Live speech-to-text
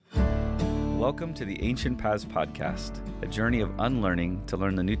Welcome to the Ancient Paths Podcast, a journey of unlearning to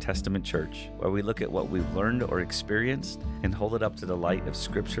learn the New Testament church, where we look at what we've learned or experienced and hold it up to the light of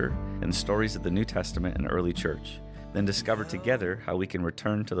Scripture and stories of the New Testament and early church, then discover together how we can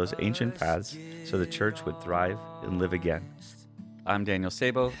return to those ancient paths so the church would thrive and live again. I'm Daniel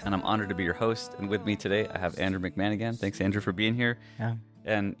Sabo, and I'm honored to be your host, and with me today I have Andrew McMahon. Thanks, Andrew, for being here. Yeah.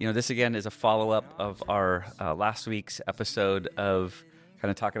 And, this again is a follow-up of our last week's episode of kind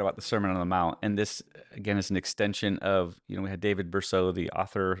of talking about the Sermon on the Mount. And this, again, is an extension of, we had David Berceau, the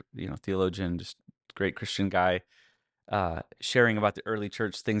author, theologian, just great Christian guy, sharing about the early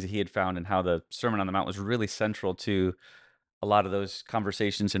church, things that he had found and how the Sermon on the Mount was really central to a lot of those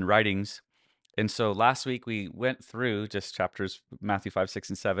conversations and writings. And so last week we went through just chapters Matthew 5, 6,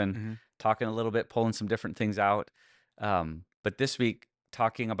 and 7, talking a little bit, pulling some different things out. But this week,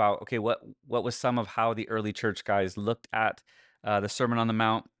 talking about, okay, what was some of how the early church guys looked at the Sermon on the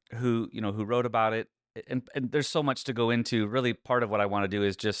Mount, who wrote about it. And there's so much to go into. Really, part of what I want to do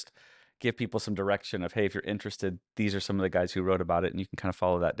is just give people some direction of, hey, if you're interested, these are some of the guys who wrote about it, and you can kind of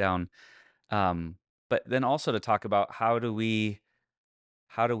follow that down. But then also to talk about how do we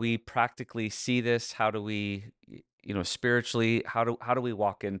practically see this? How do we, spiritually, how do we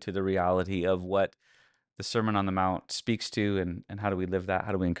walk into the reality of what the Sermon on the Mount speaks to, and how do we live that?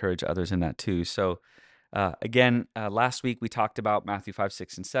 How do we encourage others in that too? So again, last week we talked about Matthew 5,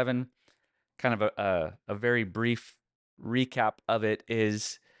 6, and 7. Kind of a very brief recap of it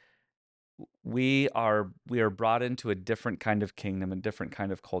is we are brought into a different kind of kingdom, a different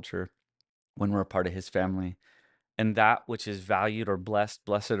kind of culture when we're a part of his family. And that which is valued or blessed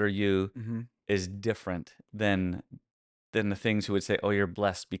are you, is different than the things who would say, oh, you're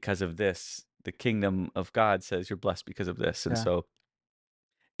blessed because of this. The kingdom of God says you're blessed because of this. And so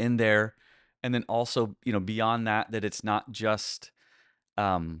in there, and then also, beyond that it's not just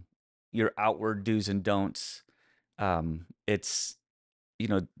your outward do's and don'ts. It's,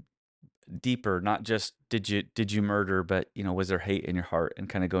 deeper, not just did you murder, but, was there hate in your heart, and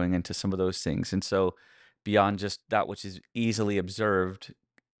kind of going into some of those things. And so beyond just that which is easily observed,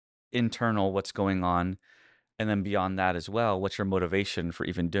 internal, what's going on, and then beyond that as well, what's your motivation for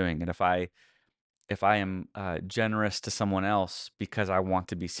even doing? And if I am generous to someone else because I want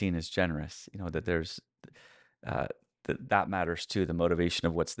to be seen as generous, that there's that matters too, the motivation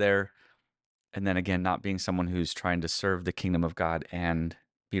of what's there. And then again, not being someone who's trying to serve the kingdom of God and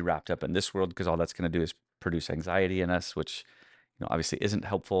be wrapped up in this world, because all that's going to do is produce anxiety in us, which obviously isn't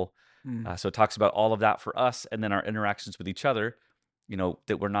helpful. So it talks about all of that for us, and then our interactions with each other,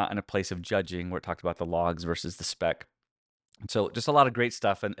 that we're not in a place of judging, where it talked about the logs versus the speck. And so just a lot of great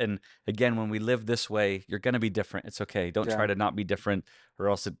stuff. And again, when we live this way, you're going to be different. It's okay. Don't try to not be different, or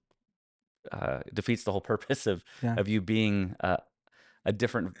else it defeats the whole purpose of you being a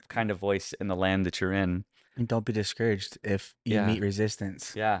different kind of voice in the land that you're in. And don't be discouraged if you meet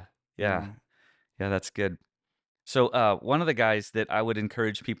resistance. Yeah, that's good. So one of the guys that I would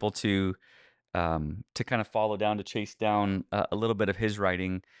encourage people to kind of follow down, to chase down a little bit of his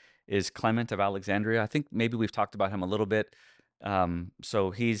writing, is Clement of Alexandria. I think maybe we've talked about him a little bit.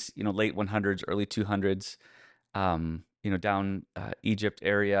 So he's late 100s, early 200s, down Egypt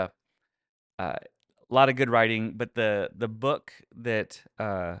area. A lot of good writing, but the book that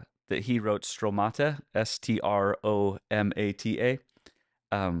he wrote, Stromata, Stromata.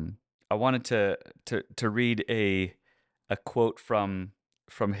 I wanted to read a quote from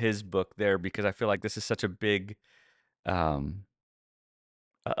his book there, because I feel like this is such a big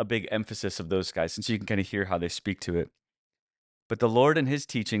emphasis of those guys, and so you can kind of hear how they speak to it. But the Lord in his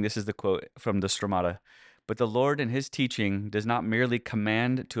teaching, this is the quote from the Stromata, but the Lord in his teaching does not merely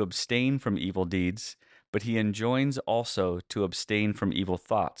command to abstain from evil deeds, but he enjoins also to abstain from evil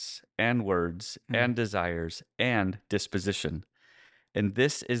thoughts and words and desires and disposition. And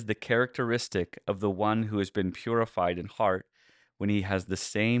this is the characteristic of the one who has been purified in heart, when he has the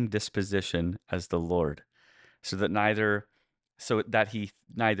same disposition as the Lord, so that he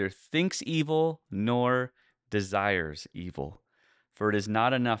neither thinks evil nor desires evil. For it is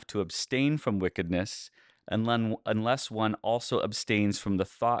not enough to abstain from wickedness, unless one also abstains from the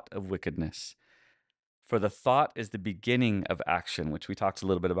thought of wickedness. For the thought is the beginning of action, which we talked a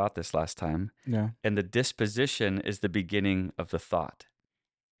little bit about this last time. Yeah. And the disposition is the beginning of the thought.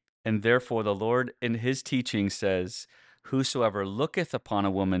 And therefore the Lord in his teaching says, whosoever looketh upon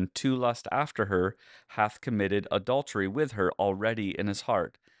a woman to lust after her hath committed adultery with her already in his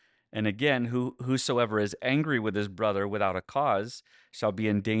heart. And again, whosoever is angry with his brother without a cause shall be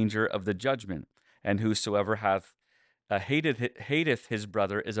in danger of the judgment. And whosoever hateth his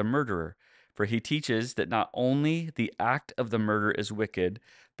brother is a murderer. For he teaches that not only the act of the murder is wicked,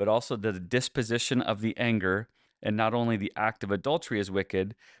 but also the disposition of the anger, and not only the act of adultery is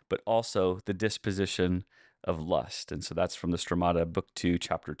wicked, but also the disposition of lust. And so that's from the Stromata, Book 2,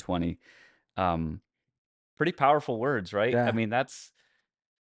 Chapter 20. Um, Pretty powerful words, right? I Yeah. mean, that's,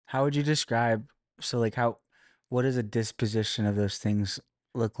 How would you describe, so like what does a disposition of those things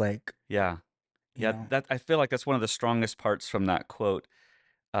look like, yeah. you Yeah, know? that I feel like that's one of the strongest parts from that quote.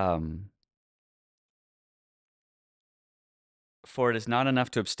 Um, For it is not enough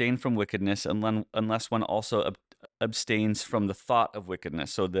to abstain from wickedness unless one also abstains from the thought of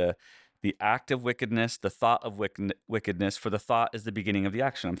wickedness. So the act of wickedness, the thought of wickedness, for the thought is the beginning of the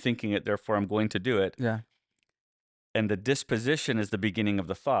action. I'm thinking it, therefore I'm going to do it. Yeah. And the disposition is the beginning of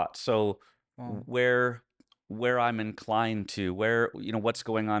the thought. So Well, where I'm inclined to, where, what's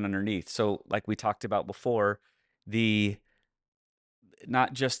going on underneath. So like we talked about before, the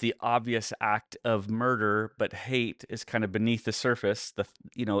not just the obvious act of murder, but hate is kind of beneath the surface.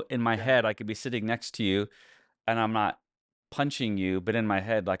 In my yeah. head, I could be sitting next to you and I'm not punching you, but in my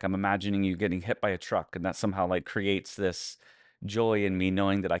head, like I'm imagining you getting hit by a truck, and that somehow like creates this joy in me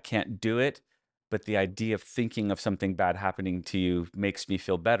knowing that I can't do it. But the idea of thinking of something bad happening to you makes me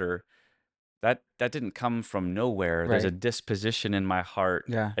feel better. That didn't come from nowhere. There's a Right. disposition in my heart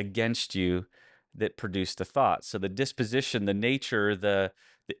Yeah. against you that produced the thought. So the disposition, the nature, the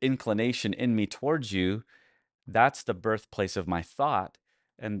inclination in me towards you, that's the birthplace of my thought,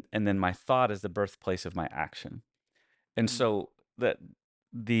 and then my thought is the birthplace of my action. And Mm. so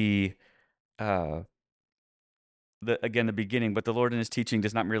the uh the beginning, but the Lord in his teaching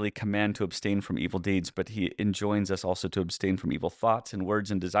does not merely command to abstain from evil deeds, but he enjoins us also to abstain from evil thoughts and words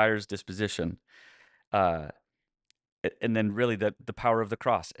and desires, disposition. Uh and then really the power of the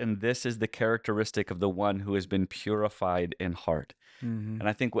cross. And this is the characteristic of the one who has been purified in heart. Mhm. And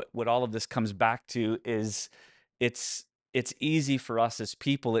I think what all of this comes back to is it's it's easy for us as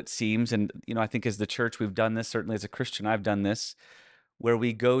people, it seems, and I think as the church we've done this, certainly as a Christian I've done this, where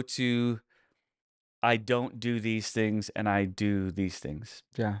we go to I don't do these things and I do these things.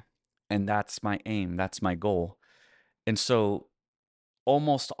 Yeah. And that's my aim, that's my goal. And so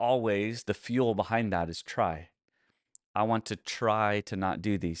almost always the fuel behind that is try. I want to try to not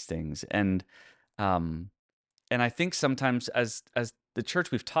do these things. Um and I think sometimes as the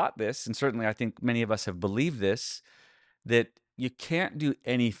church we've taught this, and certainly I think many of us have believed this, that you can't do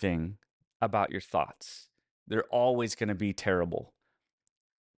anything about your thoughts. They're always going to be terrible,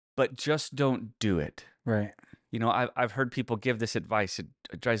 but just don't do it. Right. I've heard people give this advice. It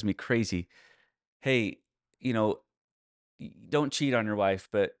drives me crazy. Hey, you know, don't cheat on your wife,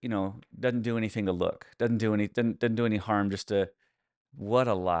 but doesn't do anything to look, doesn't do any harm. Just to what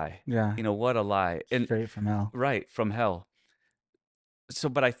a lie. Yeah. What a lie. And Straight from hell. right from hell. So,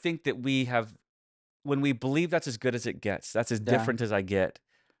 but I think that we have when we believe that's as good as it gets, that's as Yeah. different as I get,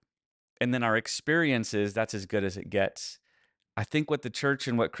 and then our experience is that's as good as it gets. I think what the church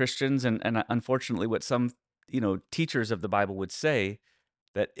and what Christians and unfortunately what some teachers of the Bible would say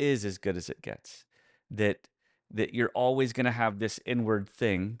that is as good as it gets. That you're always going to have this inward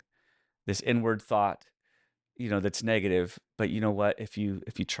thing, this inward thought, that's negative. But you know what? If you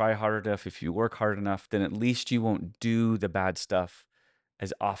try hard enough, if you work hard enough, then at least you won't do the bad stuff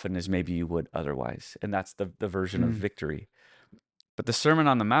as often as maybe you would otherwise. And that's the version of Mm. victory. But the Sermon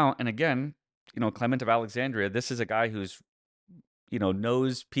on the Mount, and again, Clement of Alexandria, this is a guy who's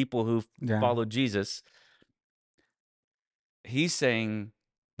knows people who Yeah. follow Jesus. He's saying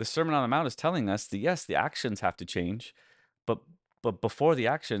the Sermon on the Mount is telling us that yes, the actions have to change, but before the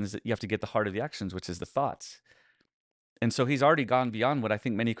actions, you have to get the heart of the actions, which is the thoughts. And so he's already gone beyond what I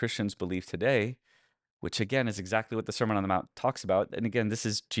think many Christians believe today, which again is exactly what the Sermon on the Mount talks about. And again, this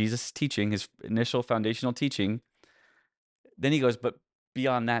is Jesus' teaching, his initial foundational teaching. Then he goes, but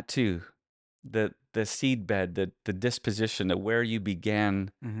beyond that too, the seed bed, the disposition, the where you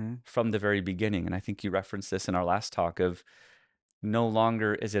began Mhm. from the very beginning. And I think you referenced this in our last talk of no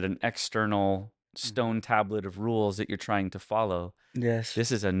longer is it an external Mhm. stone tablet of rules that you're trying to follow. Yes. This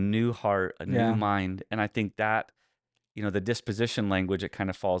is a new heart, a new Yeah. mind. And I think that, the disposition language, it kind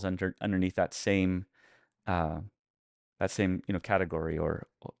of falls underneath uh, that same, category or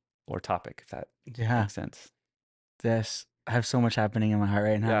topic, if that Yeah. makes sense. Yes. I have so much happening in my heart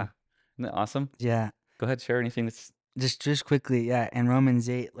right Yeah. now. Isn't that awesome? Yeah. Go ahead, share anything that's, Just quickly, yeah, in Romans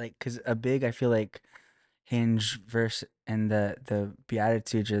 8, like, cuz a big, I feel like, hinge verse in the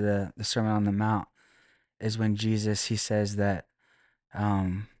beatitudes, or the Sermon on the Mount, is when Jesus, he says that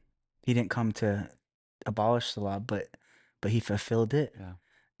um he didn't come to abolish the law, but he fulfilled it. yeah.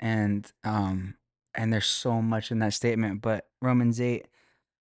 And there's so much in that statement. But Romans 8,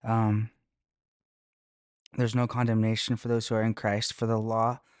 um There's no condemnation for those who are in Christ, for the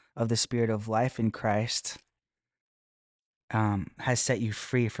law of the Spirit of life in Christ has set you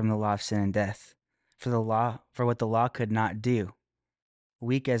free from the law of sin and death. For what the law could not do,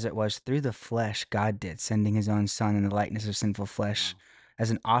 weak as it was through the flesh, God did, sending his own Son in the likeness of sinful flesh Wow.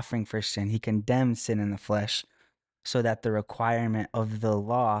 as an offering for sin. He condemned sin in the flesh so that the requirement of the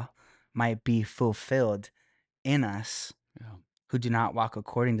law might be fulfilled in us Yeah. who do not walk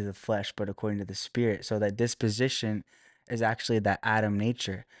according to the flesh, but according to the Spirit. So that disposition is actually that Adam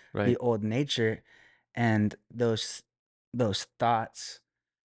nature, the Right. old nature, and those thoughts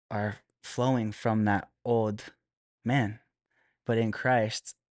are flowing from that old man. But in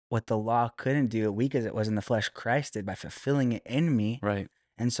Christ, what the law couldn't do, weak as it was in the flesh, Christ did by fulfilling it in me. Right.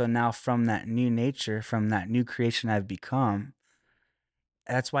 And so now, from that new nature, from that new creation I've become,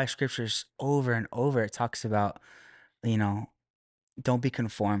 that's why scriptures over and over it talks about, you know, don't be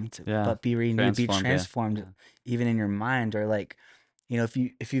conformed, Yeah. but be renewed, be Transformed. Yeah. transformed, Yeah. even in your mind. Or like,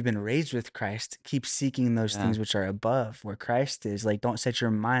 if you've been raised with Christ, keep seeking those Yeah. things which are above, where Christ is. Like, don't set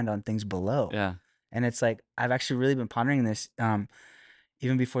your mind on things below. Yeah. And it's like I've actually really been pondering this,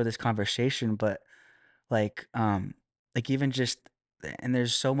 even before this conversation, but like, even just, and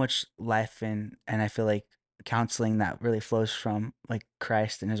there's so much life in, and I feel like counseling that really flows from like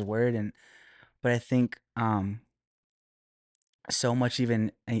Christ and His Word, and but I think so much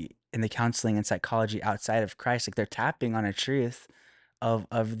even in the counseling and psychology outside of Christ, like they're tapping on a truth of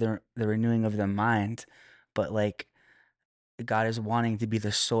the renewing of the mind, but like God is wanting to be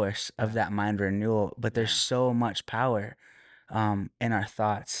the source of Yeah. that mind renewal. But there's Yeah. so much power in our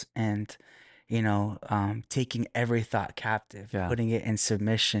thoughts, and taking every thought captive, Yeah. putting it in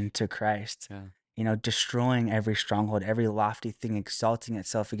submission to Christ, Yeah. destroying every stronghold, every lofty thing exalting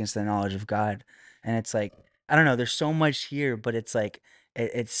itself against the knowledge of God. And it's like, I don't know, there's so much here, but it's like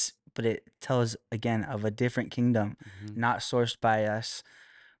but it tells again of a different kingdom, Hmm. not sourced by us,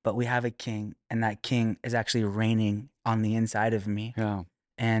 but we have a king, and that king is actually reigning on the inside of me. Yeah.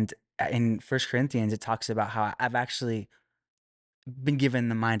 And in First Corinthians, it talks about how I've actually been given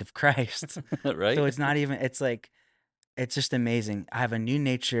the mind of Christ. So Right. it's not even, it's like, it's just amazing. I have a new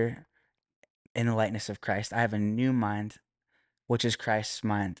nature in the likeness of Christ. I have a new mind, which is Christ's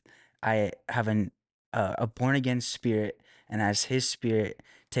mind. I have a born again spirit, and as His Spirit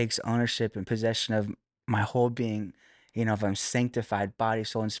takes ownership and possession of my whole being, if I'm sanctified, body,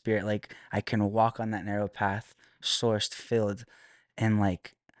 soul, and spirit, like I can walk on that narrow path, sourced, filled, and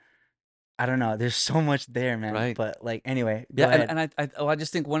like I don't know. There's so much there, man. Right. But like, anyway, Yeah. go ahead. And I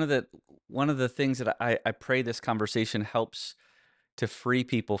just think one of the things that I pray this conversation helps to free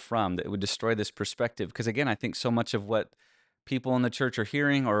people from, that would destroy this perspective. Because again, I think so much of what people in the church are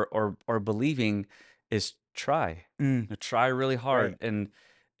hearing or believing is try. Mm, Try really right. hard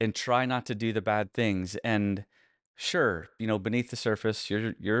and try not to do the bad things. And sure, beneath the surface, you're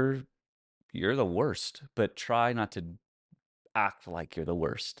the worst, but try not to act like you're the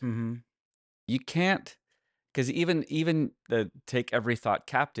worst. Mm-hmm. You can't, because even the take every thought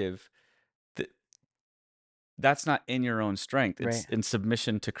captive, th- that's not in your own strength. It's Right. in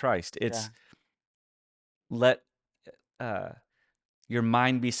submission to Christ. Yeah. It's let uh, your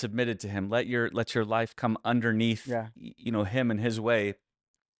mind be submitted to Him. Let your life come underneath, Yeah. Him and His way.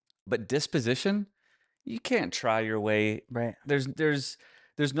 But disposition, you can't try your way. Right. There's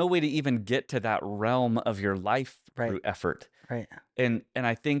no way to even get to that realm of your life Right. through effort. Right. And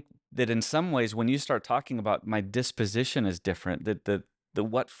I think that in some ways, when you start talking about my disposition is different, that the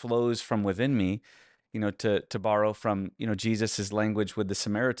what flows from within me, to borrow from Jesus's language with the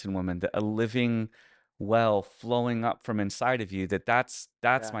Samaritan woman, that a living well flowing up from inside of you, that's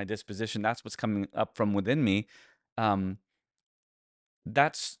Yeah. my disposition. That's what's coming up from within me. Um,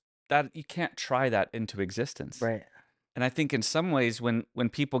 that's that you can't try that into existence. Right. And I think in some ways, when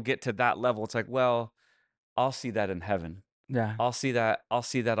people get to that level, it's like, well, I'll see that in heaven. Yeah. I'll see that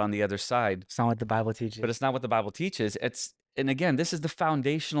on the other side, It's not what the Bible but teaches. it's not what the Bible teaches. And again, this is the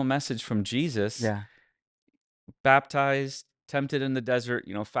foundational message from Jesus, Yeah. baptized, tempted in the desert,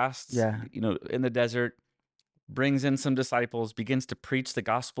 fasts, Yeah. in the desert, brings in some disciples, begins to preach the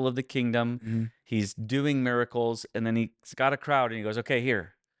gospel of the kingdom. Mm-hmm. He's doing miracles, and then he's got a crowd and he goes, "Okay,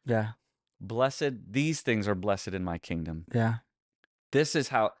 here. Yeah. Blessed, these things are blessed in my kingdom." Yeah. This is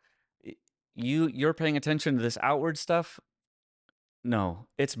how you're paying attention to this outward stuff. No,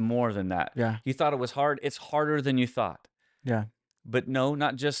 it's more than that. Yeah. You thought it was hard. It's harder than you thought. Yeah. But no,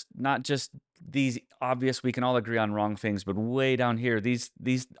 not just these obvious, we can all agree on wrong things, but way down here, these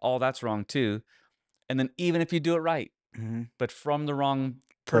all that's wrong too. And then even if you do it right, Mm-hmm. but from the wrong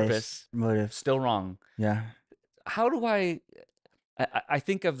Place, purpose, motive. still wrong. Yeah. How do I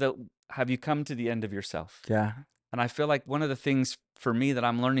think of have you come to the end of yourself? Yeah. And I feel like one of the things for me that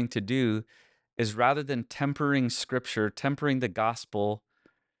I'm learning to do is rather than tempering scripture, tempering the gospel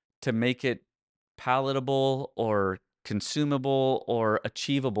to make it palatable or consumable or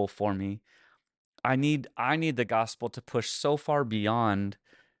achievable for me, I need the gospel to push so far beyond,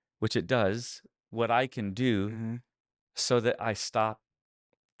 which it does, what I can do Mm-hmm. so that I stop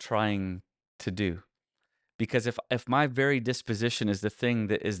trying to do. Because if my very disposition is the thing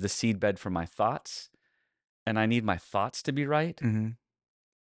that is the seedbed for my thoughts, and I need my thoughts to be right, Mm-hmm.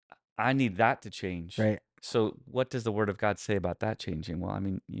 I need that to change. Right. So what does the word of God say about that changing? Well, I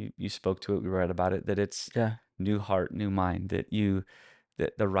mean, you spoke to it, we read about it, that it's Yeah. new heart, new mind, that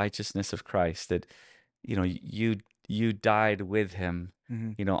the righteousness of Christ, that you died with him,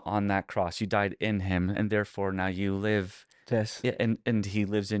 Mm-hmm. on that cross. You died in him, and therefore now you live, Yes. yeah, and he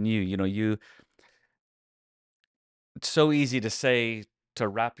lives in you. It's so easy to say, to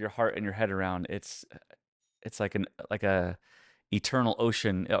wrap your heart and your head around. It's like a eternal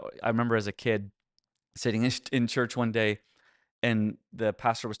ocean. I remember as a kid sitting in church one day, and the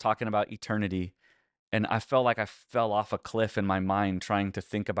pastor was talking about eternity, and I felt like I fell off a cliff in my mind trying to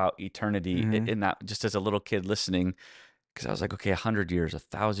think about eternity Mm-hmm. in that, just as a little kid listening, because I was like, okay, 100 years,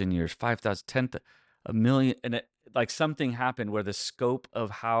 1,000 years, 5,000, 10, a million, and like something happened where the scope of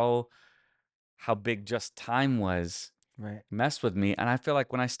how big just time was Right. messed with me. And I feel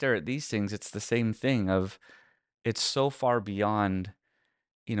like when I stare at these things, it's the same thing of, it's so far beyond,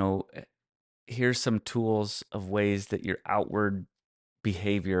 you know, here's some tools of ways that your outward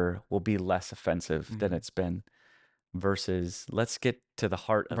behavior will be less offensive than Mm-hmm. it's been, versus let's get to the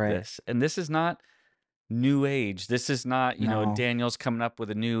heart of Right. this. And this is not new age. This is not, No. Daniel's coming up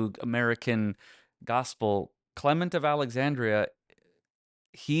with a new American gospel. Clement of Alexandria,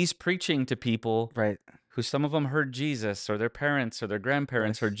 he's preaching to people Right. who, some of them heard Jesus, or their parents or their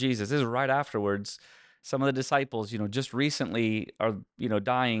grandparents heard Yes. Jesus. This is right afterwards. Some of the disciples, just recently are,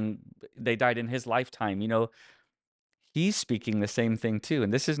 dying. They died in his lifetime. He's speaking the same thing too.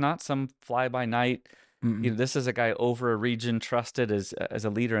 And this is not some fly by night. Mm-mm. This is a guy over a region, trusted as a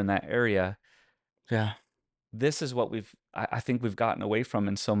leader in that area. Yeah. This is what I think we've gotten away from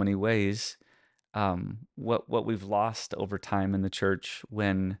in so many ways. What we've lost over time in the church,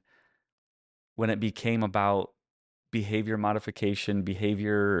 when it became about behavior modification,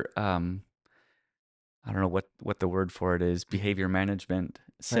 behavior, I don't know what the word for it is, Mm-hmm. behavior management,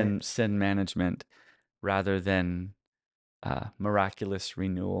 Right. sin management, rather than miraculous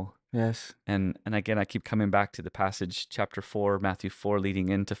renewal. Yes. And again, I keep coming back to the passage, chapter 4, Matthew 4, leading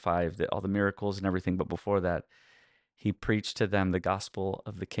into 5, that all the miracles and everything. But before that, he preached to them the gospel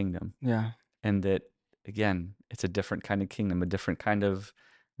of the kingdom. Yeah. And that, again, it's a different kind of kingdom, a different kind of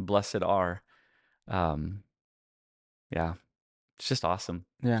blessed are. Um, yeah, it's just awesome,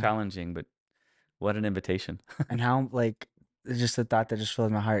 Yeah. challenging, but what an invitation. And how, like, it's just a thought that just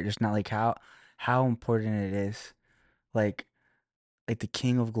fills my heart. Just not like how important it is. Like the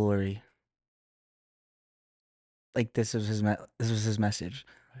King of Glory. Like this was his message.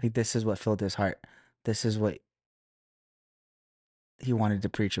 Right. Like this is what filled his heart. This is what he wanted to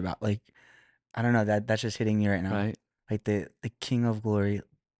preach about. Like I don't know, that's just hitting me right now. Right. Like the King of Glory,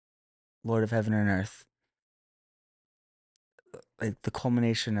 Lord of heaven and earth. Like the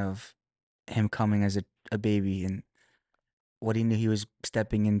culmination of him coming as a baby and what he knew he was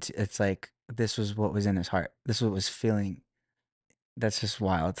stepping into. It's like this was what was in his heart. This was what was feeling. That's just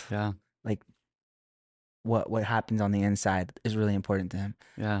wild. Yeah. Like what happens on the inside is really important to him.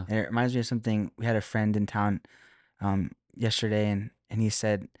 Yeah. And it reminds me of something. We had a friend in town yesterday, and he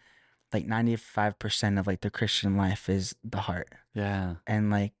said like 95% of like the Christian life is the heart, Yeah. and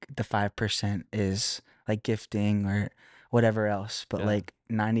like the 5% is like gifting or whatever else, but Yeah. like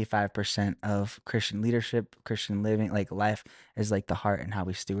 95% of Christian leadership, Christian living, like life is like the heart and how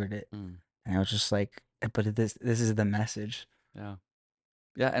we steward it. Mm. And I was just like, but this is the message. Yeah.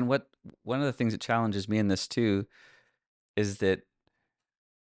 Yeah. And one of the things that challenges me in this too is that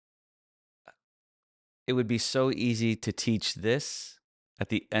it would be so easy to teach this at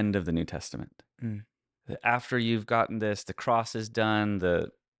the end of the New Testament. Mm, That after you've gotten this, the cross is done,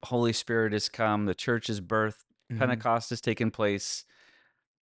 the Holy Spirit has come, the church is birthed, mm-hmm. Pentecost has taken place,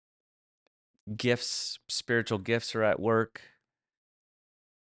 spiritual gifts are at work.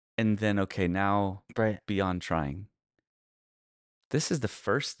 And then, okay, now Right. beyond trying. This is the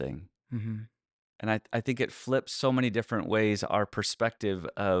first thing. Mm-hmm. And I think it flips so many different ways our perspective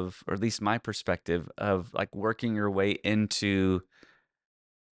of, or at least my perspective of, like working your way into,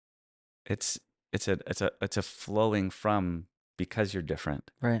 it's it's a flowing from, because you're different.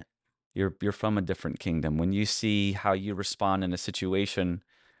 Right. You're from a different kingdom. When you see how you respond in a situation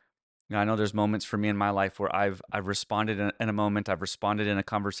I know there's moments for me in my life where I've responded in a moment, I've responded in a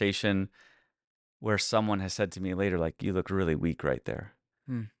conversation where someone has said to me later, like, "You look really weak right there.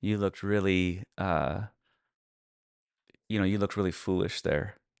 Mm, You looked really, you looked really foolish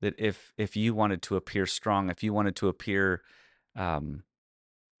there. That if you wanted to appear strong, if you wanted to appear, um,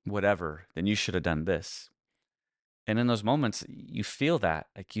 whatever, then you should have done this." And in those moments, you feel that,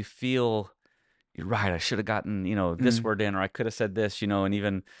 like you feel, you're right. I should have gotten, this mm, word in, or I could have said this, and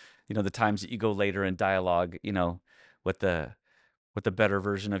even, the times that you go later in dialogue, what the better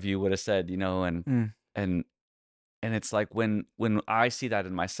version of you would have said, mm, and and it's like when I see that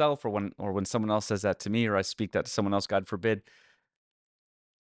in myself, or when someone else says that to me, or I speak that to someone else, God forbid,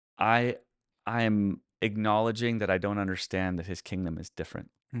 I I am acknowledging that I don't understand that His kingdom is different,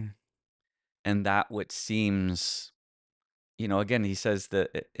 mm, and that what seems, again, He says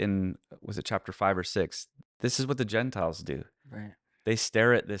that in, was it chapter 5 or 6? This is what the Gentiles do. right. They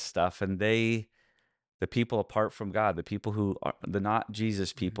stare at this stuff, and the people apart from God, the people who are the not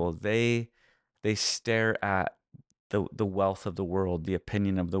Jesus Mm, people, they stare at the wealth of the world, the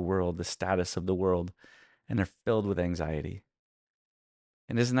opinion of the world, the status of the world, and they're filled with anxiety.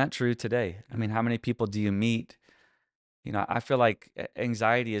 And isn't that true today? I mm, mean, how many people do you meet? I feel like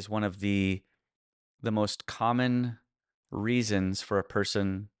anxiety is one of the most common reasons for a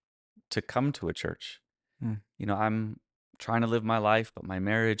person to come to a church. mm, I'm trying to live my life, but my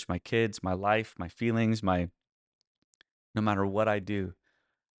marriage, my kids, my life, my feelings, no matter what I do,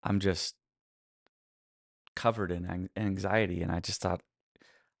 I'm just covered in anxiety. And I just thought,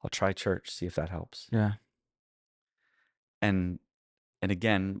 I'll try church, see if that helps. yeah. And and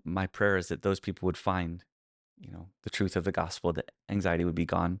again, my prayer is that those people would find, the truth of the gospel, that anxiety would be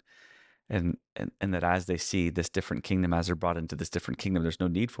gone, and that as they see this different kingdom, as they're brought into this different kingdom, there's no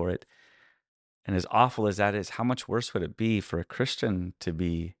need for it. And as awful as that is, how much worse would it be for a Christian to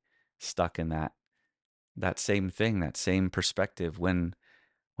be stuck in that same thing, that same perspective, when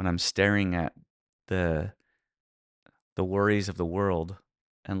I'm staring at the the worries of the world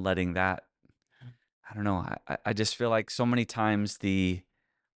and letting that, I don't know, I just feel like so many times the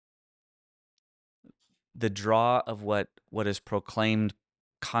draw of what is proclaimed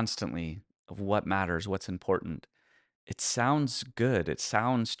constantly, of what matters, what's important, it sounds good, it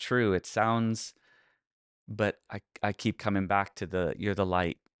sounds true, it sounds, but I keep coming back to you're the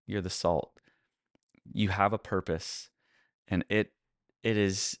light, you're the salt, you have a purpose, and it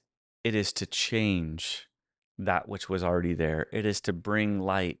is it is to change that which was already there. It is to bring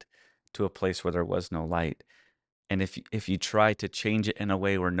light to a place where there was no light. And if you try to change it in a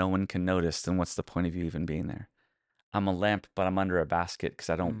way where no one can notice, then what's the point of you even being there? I'm a lamp, but I'm under a basket because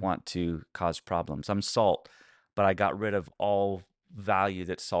I don't Mm, want to cause problems. I'm salt, but I got rid of all value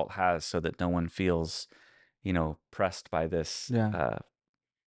that salt has so that no one feels, pressed by yeah.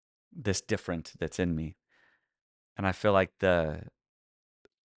 this different that's in me. And I feel like the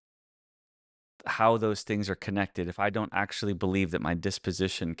how those things are connected, if I don't actually believe that my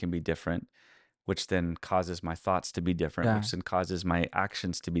disposition can be different, which then causes my thoughts to be different, Yeah. which then causes my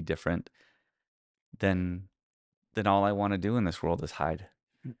actions to be different, then all I want to do in this world is hide.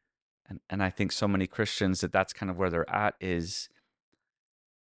 Mm, And I think so many Christians, that's kind of where they're at, is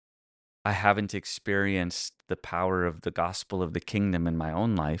I haven't experienced the power of the gospel of the kingdom in my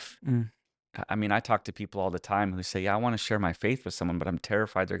own life. mm, I mean, I talk to people all the time who say, "Yeah, I want to share my faith with someone, but I'm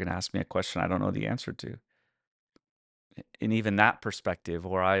terrified they're going to ask me a question I don't know the answer to." And even that perspective,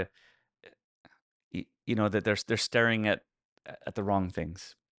 or that they're staring at the wrong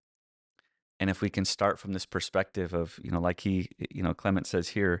things. And if we can start from this perspective of, like Clement says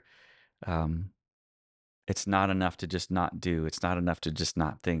here, um, it's not enough to just not do. It's not enough to just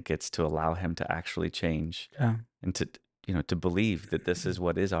not think. It's to allow him to actually change, yeah. and to believe that this is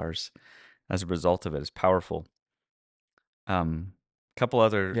what is ours as a result of it is powerful. Couple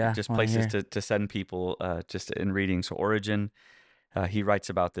other Yeah. just Want to places hear? to send people, just in reading. So Origen, he writes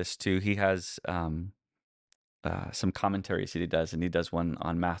about this too. He has, some commentaries that he does, and he does one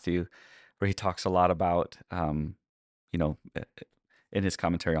on Matthew where he talks a lot about, you know, uh, in his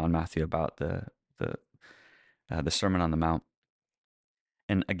commentary on Matthew, about the the Sermon on the Mount.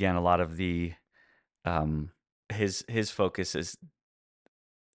 And again, a lot of um, his focus is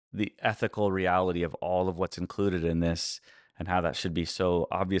the ethical reality of all of what's included in this, and how that should be so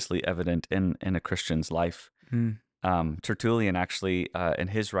obviously evident in a Christian's life. Mm, Tertullian actually, in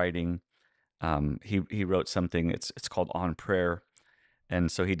his writing, he wrote something. It's called On Prayer, and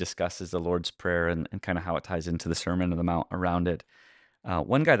so he discusses the Lord's Prayer, and kind of how it ties into the Sermon on the Mount around it.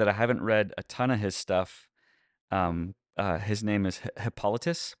 One guy that I haven't read a ton of his stuff, his name is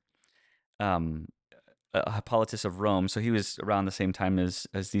Hippolytus. Um, Hippolytus of Rome. So he was around the same time as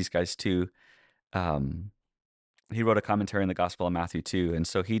these guys too. Um, he wrote a commentary on the Gospel of Matthew too, and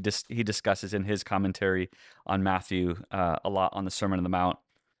so he discusses in his commentary on Matthew a lot on the Sermon on the Mount,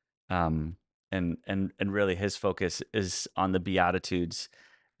 um, and really his focus is on the Beatitudes,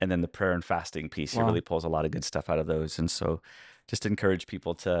 and then the prayer and fasting piece. He Wow. really pulls a lot of good stuff out of those, and so just encourage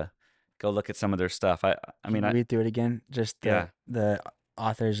people to go look at some of their stuff. I Can mean, you read through it again? Just yeah, the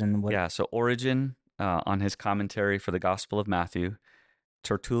authors and what? yeah. So Origen on his commentary for the Gospel of Matthew.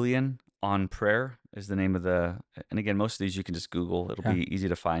 Tertullian on prayer is the name of and again, most of these you can just Google. It'll Yeah. be easy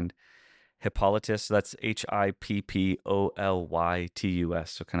to find. Hippolytus, that's Hippollytus,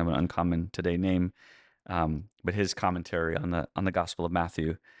 so kind of an uncommon today name. But his commentary on the Gospel of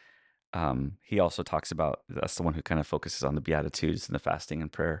Matthew, he also talks about, that's the one who kind of focuses on the Beatitudes and the fasting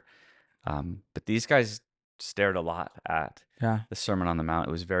and prayer. But these guys stared a lot at Yeah. the Sermon on the Mount.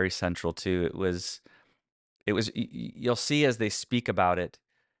 It was very central too. You'll see as they speak about it,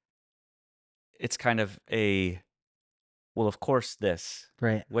 it's kind of well, of course, this.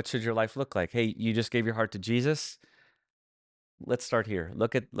 Right. What should your life look like? Hey, you just gave your heart to Jesus. Let's start here.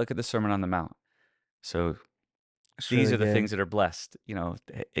 Look at the Sermon on the Mount. So It's these really are the good. things that are blessed.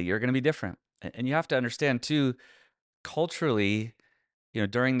 You're going to be different, and you have to understand too, culturally.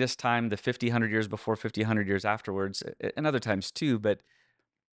 During this time, the 50, 100 years before, 50, 100 years afterwards, and other times too, but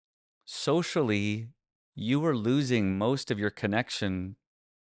socially, you were losing most of your connection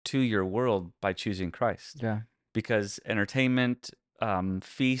to your world by choosing Christ, Yeah. because entertainment,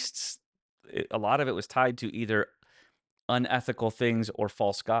 feasts, a lot of it was tied to either unethical things or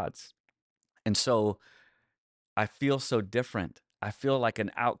false gods. And so I feel so different. I feel like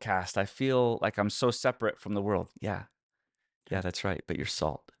an outcast. I feel like I'm so separate from the world. Yeah. Yeah, that's right. But you're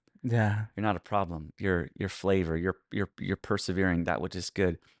salt. Yeah. You're not a problem. You're flavor. You're persevering that which is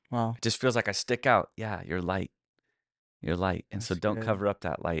good. Wow. It just feels like I stick out. Yeah, you're light. You're light. And so That's don't good. cover up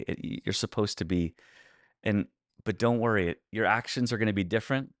that light. You're supposed to be. And but don't worry, your actions are going to be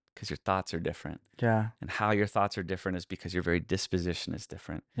different because your thoughts are different. Yeah. And how your thoughts are different is because your very disposition is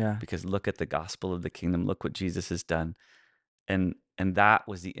different. Yeah. Because look at the gospel of the kingdom, look what Jesus has done. And that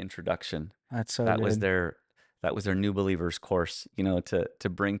was the introduction. That's so That was good. their new believers course, to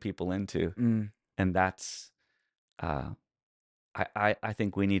bring people into. Mm. And that's I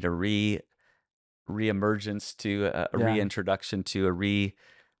think we need a reemergence to a Yeah. reintroduction to a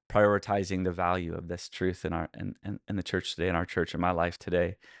prioritizing the value of this truth in our in the church today, in our church, in my life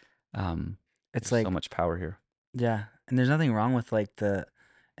today. It's There's so like, much power here. yeah. And there's nothing wrong with like the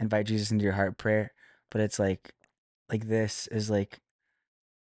invite Jesus into your heart prayer, but it's like this is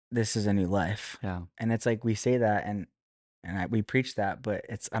a new life. Yeah, And it's like we say that we preach that, but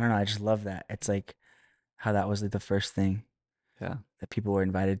I don't know, I just love that. It's like how that was like the first thing yeah. that people were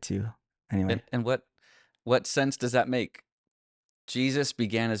invited to. Anyway. And what sense does that make? Jesus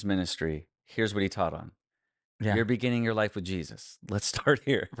began his ministry. Here's what he taught on. Yeah. You're beginning your life with Jesus. Let's start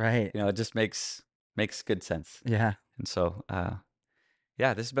here. Right. It just makes good sense. Yeah. And so,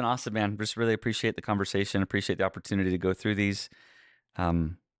 yeah, this has been awesome, man. Just really appreciate the conversation. Appreciate the opportunity to go through these.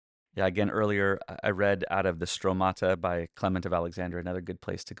 Yeah, again, earlier I read out of the Stromata by Clement of Alexandria, another good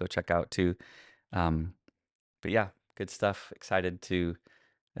place to go check out too. But yeah, good stuff. Excited to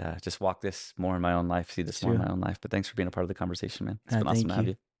just walk this more in my own life, see this more in Too. my own life. But thanks for being a part of the conversation, man. It's been awesome Thank to have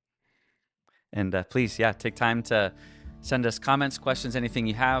you. you. And please, yeah, take time to send us comments, questions, anything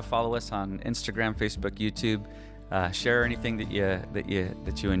you have. Follow us on Instagram, Facebook, YouTube. Share anything that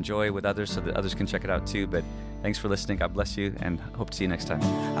you enjoy with others so that others can check it out too. But thanks for listening. God bless you, and hope to see you next time.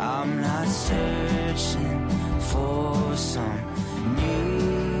 I'm not searching for some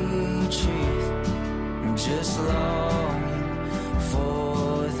new truth. I'm just longing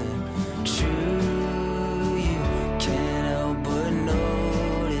for the truth. You can't help but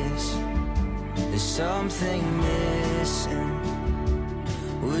notice there's something missing.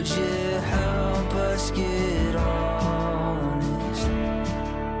 Would you help us get honest?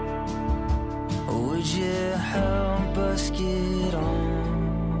 Or would you help